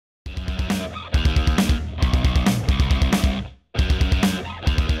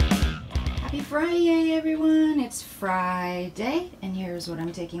Fri-yay everyone, it's Friday and here's what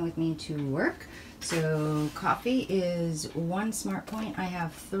I'm taking with me to work. So coffee is 1 smart point. I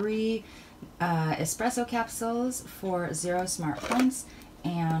have 3 espresso capsules for 0 smart points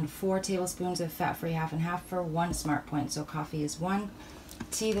and 4 tablespoons of fat-free half and half for 1 smart point. So coffee is 1.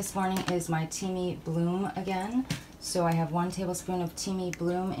 Tea this morning is my Teamy Bloom again. So I have 1 tablespoon of Teamy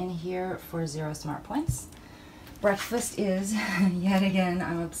Bloom in here for 0 smart points. Breakfast is, yet again,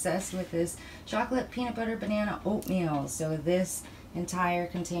 I'm obsessed with this chocolate peanut butter banana oatmeal. So this entire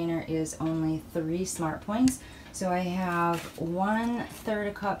container is only 3 smart points. So I have 1/3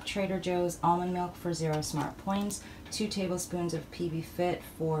 a cup Trader Joe's almond milk for 0 smart points, 2 tablespoons of PB Fit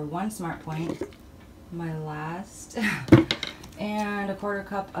for 1 smart point, my last, and 1/4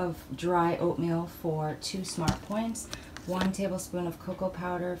 cup of dry oatmeal for 2 smart points, 1 tablespoon of cocoa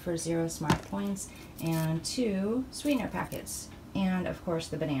powder for 0 smart points, and 2 sweetener packets, and of course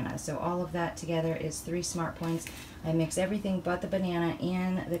the banana. So all of that together is 3 smart points. I mix everything but the banana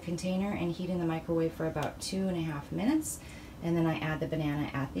in the container and heat in the microwave for about 2.5 minutes, and then I add the banana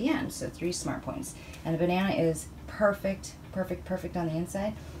at the end. So 3 smart points. And the banana is perfect on the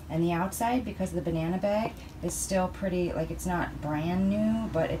inside, and the outside, because the banana bag is still pretty, like, it's not brand new,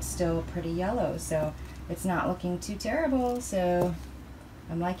 but it's still pretty yellow, so it's not looking too terrible. So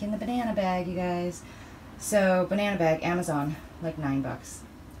I'm liking the banana bag, you guys. So banana bag, Amazon, like $9.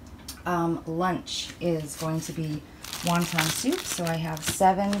 Lunch is going to be wonton soup. So I have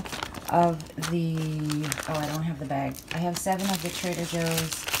 7 of the, oh, I don't have the bag. I have 7 of the Trader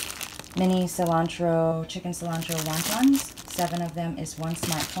Joe's mini cilantro, chicken cilantro wontons. 7 of them is 1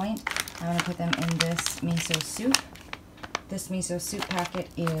 smart point. I'm going to put them in this miso soup. This miso soup packet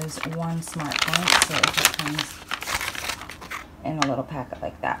is 1 smart point, so it just comes in a little packet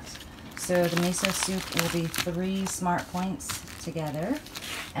like that. So the miso soup will be 3 smart points together.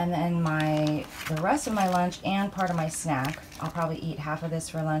 And then the rest of my lunch and part of my snack, I'll probably eat half of this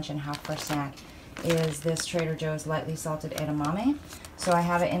for lunch and half for snack, is this Trader Joe's lightly salted edamame. So I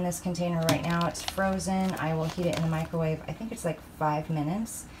have it in this container right now. It's frozen. I will heat it in the microwave. I think it's like 5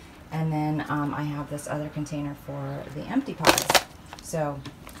 minutes. And then I have this other container for the empty pods. So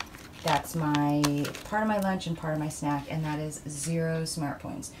that's my part of my lunch and part of my snack, and that is 0 smart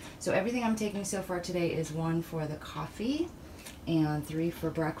points. So everything I'm taking so far today is 1 for the coffee, and 3 for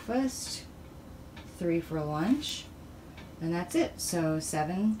breakfast, 3 for lunch, and that's it. So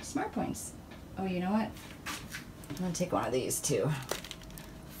 7 smart points. Oh, you know what? I'm gonna take one of these too.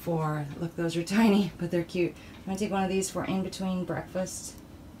 Look, those are tiny, but they're cute. I'm gonna take one of these for in between breakfast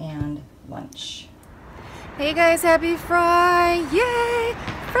and lunch. Hey guys, happy Fri-yay!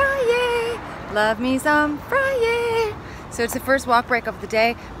 Fri-yay! Love me some Fri-yay! So it's the first walk break of the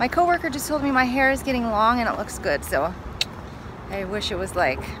day. My coworker just told me my hair is getting long and it looks good, so I wish it was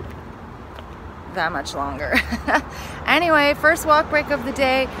like that much longer. Anyway, first walk break of the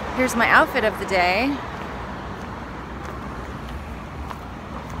day. Here's my outfit of the day.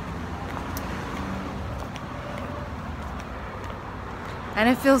 And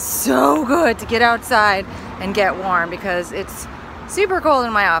it feels so good to get outside and get warm because it's super cold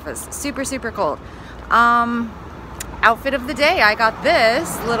in my office. Super cold. Outfit of the day. I got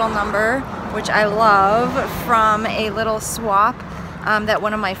this little number, which I love, from a little swap that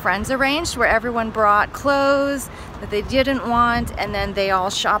one of my friends arranged, where everyone brought clothes that they didn't want, and then they all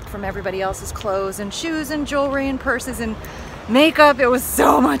shopped from everybody else's clothes and shoes and jewelry and purses and makeup. It was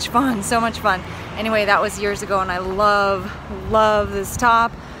so much fun, so much fun. Anyway, that was years ago, and I love this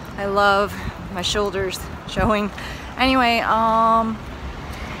top. I love my shoulders showing. Anyway, I'm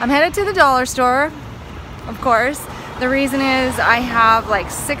headed to the dollar store, of course. The reason is I have like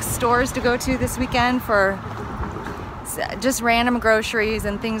 6 stores to go to this weekend for just random groceries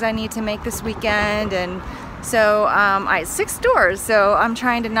and things I need to make this weekend, and so I have 6 stores, so I'm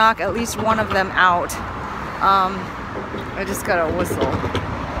trying to knock at least one of them out. I just got a whistle.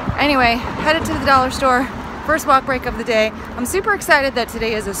 Anyway, headed to the dollar store. First walk break of the day. I'm super excited that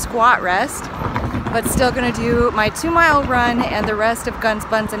today is a squat rest, but still gonna do my 2-mile run and the rest of Guns,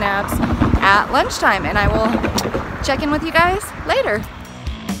 Buns, and Abs at lunchtime, and I will check in with you guys later.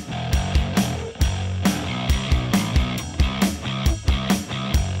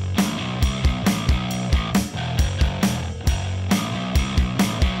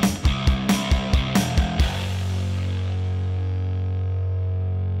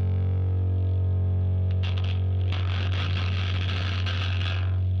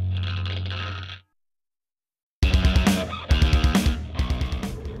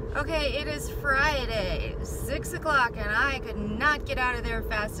 Okay, it is Friday, 6 o'clock, and I could not get out of there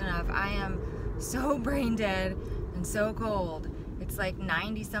fast enough. I am so brain dead and so cold. It's like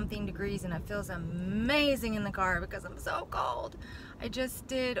 90 something degrees and it feels amazing in the car because I'm so cold. I just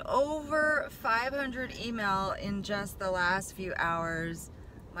did over 500 email in just the last few hours.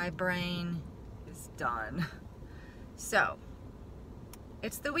 My brain is done. So,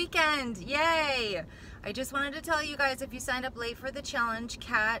 it's the weekend, yay! I just wanted to tell you guys, if you signed up late for the challenge,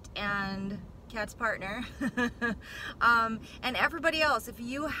 Kat and Kat's partner, and everybody else, if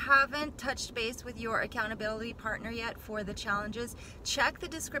you haven't touched base with your accountability partner yet for the challenges, check the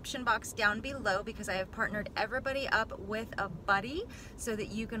description box down below because I have partnered everybody up with a buddy so that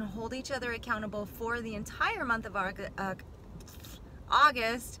you can hold each other accountable for the entire month of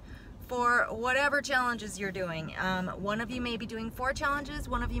August for whatever challenges you're doing. One of you may be doing 4 challenges,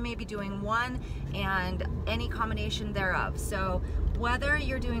 one of you may be doing 1, and any combination thereof. So whether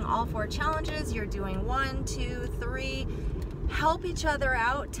you're doing all 4 challenges, you're doing 1, 2, 3, help each other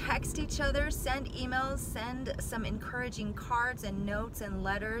out, text each other, send emails, send some encouraging cards and notes and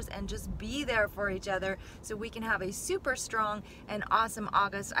letters, and just be there for each other so we can have a super strong and awesome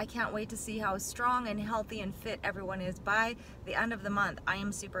August. I can't wait to see how strong and healthy and fit everyone is by the end of the month. I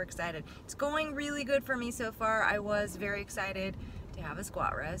am super excited. It's going really good for me so far. I was very excited to have a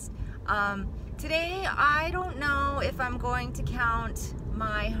squat rest. Today, I don't know if I'm going to count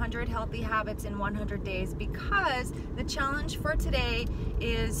my 100 healthy habits in 100 days because the challenge for today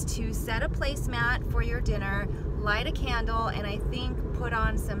is to set a placemat for your dinner, light a candle, and I think put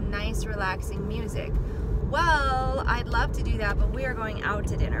on some nice relaxing music. Well, I'd love to do that, but we are going out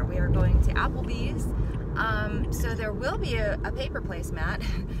to dinner. We are going to Applebee's. So there will be a paper placemat.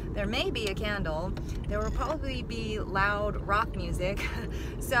 There may be a candle. There will probably be loud rock music.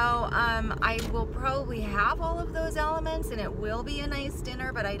 So I will probably have all of those elements and it will be a nice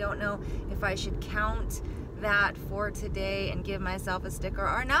dinner, but I don't know if I should count that for today and give myself a sticker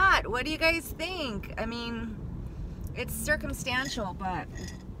or not. What do you guys think? I mean, it's circumstantial, but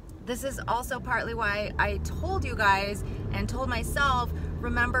this is also partly why I told you guys and told myself,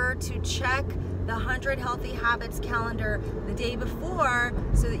 remember to check the 100 Healthy Habits calendar the day before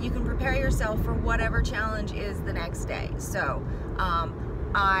so that you can prepare yourself for whatever challenge is the next day. So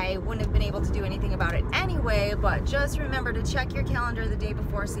I wouldn't have been able to do anything about it anyway, but just remember to check your calendar the day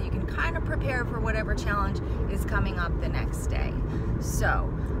before so you can kind of prepare for whatever challenge is coming up the next day.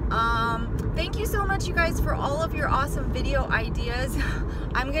 So thank you so much, you guys, for all of your awesome video ideas.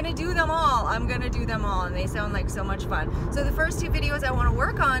 I'm gonna do them all. I'm gonna do them all, and they sound like so much fun. So the first 2 videos I want to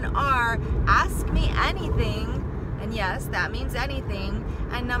work on are Ask Me Anything, and yes, that means anything,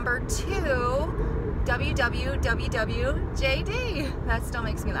 and number 2, WWWWJD. That still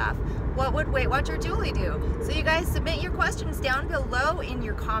makes me laugh. What would Weight Watcher Julie do? So you guys submit your questions down below in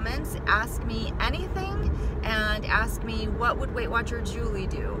your comments. Ask me anything and ask me what would Weight Watcher Julie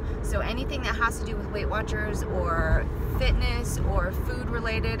do. So anything that has to do with Weight Watchers or fitness or food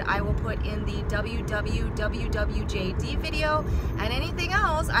related, I will put in the WWWWJD video, and anything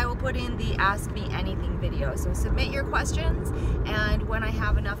else I will put in the Ask Me Anything video. So submit your questions, and when I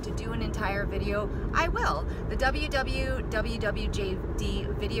have enough to do an entire video, I will. The WWWWJD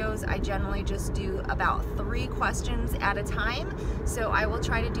videos, I generally just do about 3 questions at a time, so I will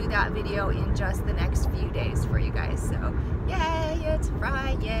try to do that video in just the next few days for you guys. So yay, it's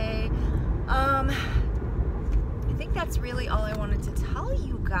Fri-yay. I think that's really all I wanted to tell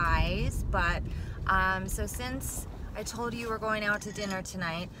you guys, but so since I told you we're going out to dinner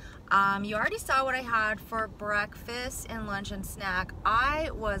tonight, you already saw what I had for breakfast and lunch and snack.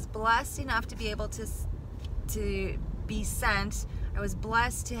 I was blessed enough to be able to be sent. I was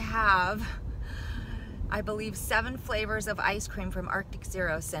blessed to have, I believe, 7 flavors of ice cream from Arctic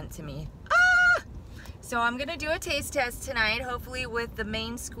Zero sent to me. So I'm gonna do a taste test tonight, hopefully with the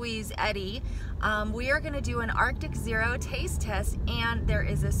main squeeze Eddie. We are gonna do an Arctic Zero taste test, and there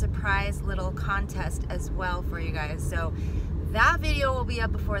is a surprise little contest as well for you guys. So that video will be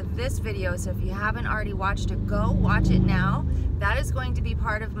up before this video, so if you haven't already watched it, go watch it now. That is going to be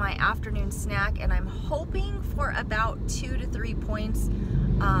part of my afternoon snack, and I'm hoping for about 2 to 3 points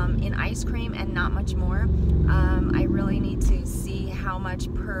in ice cream and not much more. I really need to see how much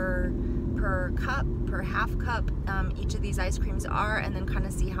per cup, per half cup each of these ice creams are, and then kind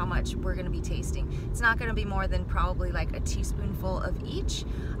of see how much we're going to be tasting. It's not going to be more than probably like a teaspoonful of each,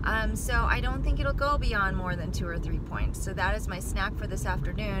 so I don't think it'll go beyond more than 2 or 3 points. So that is my snack for this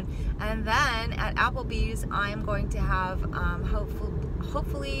afternoon, and then at Applebee's I'm going to have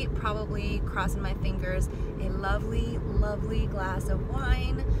hopefully, probably crossing my fingers, a lovely glass of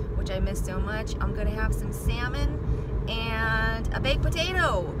wine, which I miss so much. I'm going to have some salmon and a baked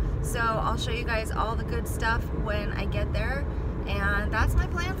potato. So I'll show you guys all the good stuff when I get there, and that's my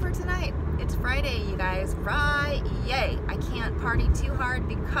plan for tonight. It's Friday, you guys. Fri-yay! I can't can't party too hard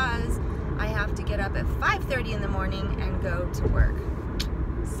because I have to get up at 5:30 in the morning and go to work.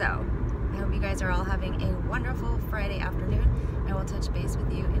 So I hope you guys are all having a wonderful Friday afternoon, and I will touch base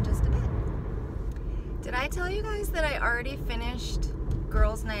with you in just a bit. Did I tell you guys that I already finished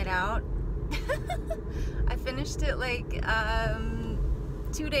Girls Night Out? I finished it like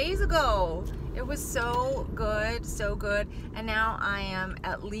 2 days ago. It was so good, and now I am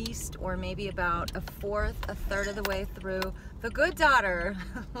at least, or maybe about a third of the way through The Good Daughter.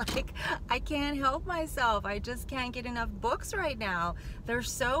 Like, I can't help myself. I just can't get enough books right now. They're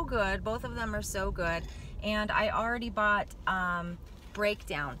so good. Both of them are so good. And I already bought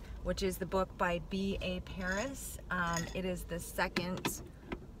Breakdown, which is the book by B.A. Paris. It is the second.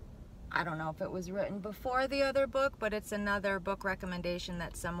 I don't know if it was written before the other book, but it's another book recommendation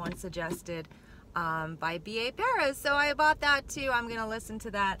that someone suggested by B.A. Paris. So I bought that too. I'm going to listen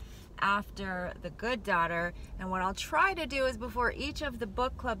to that after The Good Daughter. And what I'll try to do is before each of the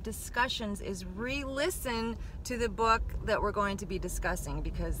book club discussions is re-listen to the book that we're going to be discussing,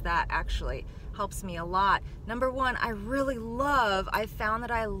 because that actually helps me a lot. Number one, I found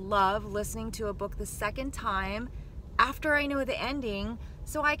that I love listening to a book the second time after I know the ending,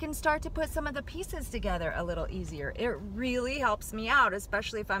 so I can start to put some of the pieces together a little easier. It really helps me out,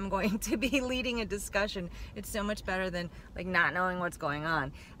 especially if I'm going to be leading a discussion. It's so much better than like not knowing what's going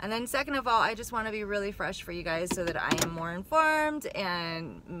on. And then second of all, I just want to be really fresh for you guys so that I am more informed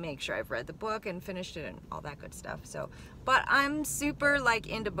and make sure I've read the book and finished it and all that good stuff. So, but I'm super like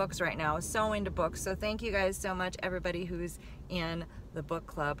into books right now, so into books. So thank you guys so much, everybody who's in the book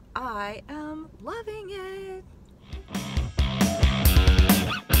club. I am loving it.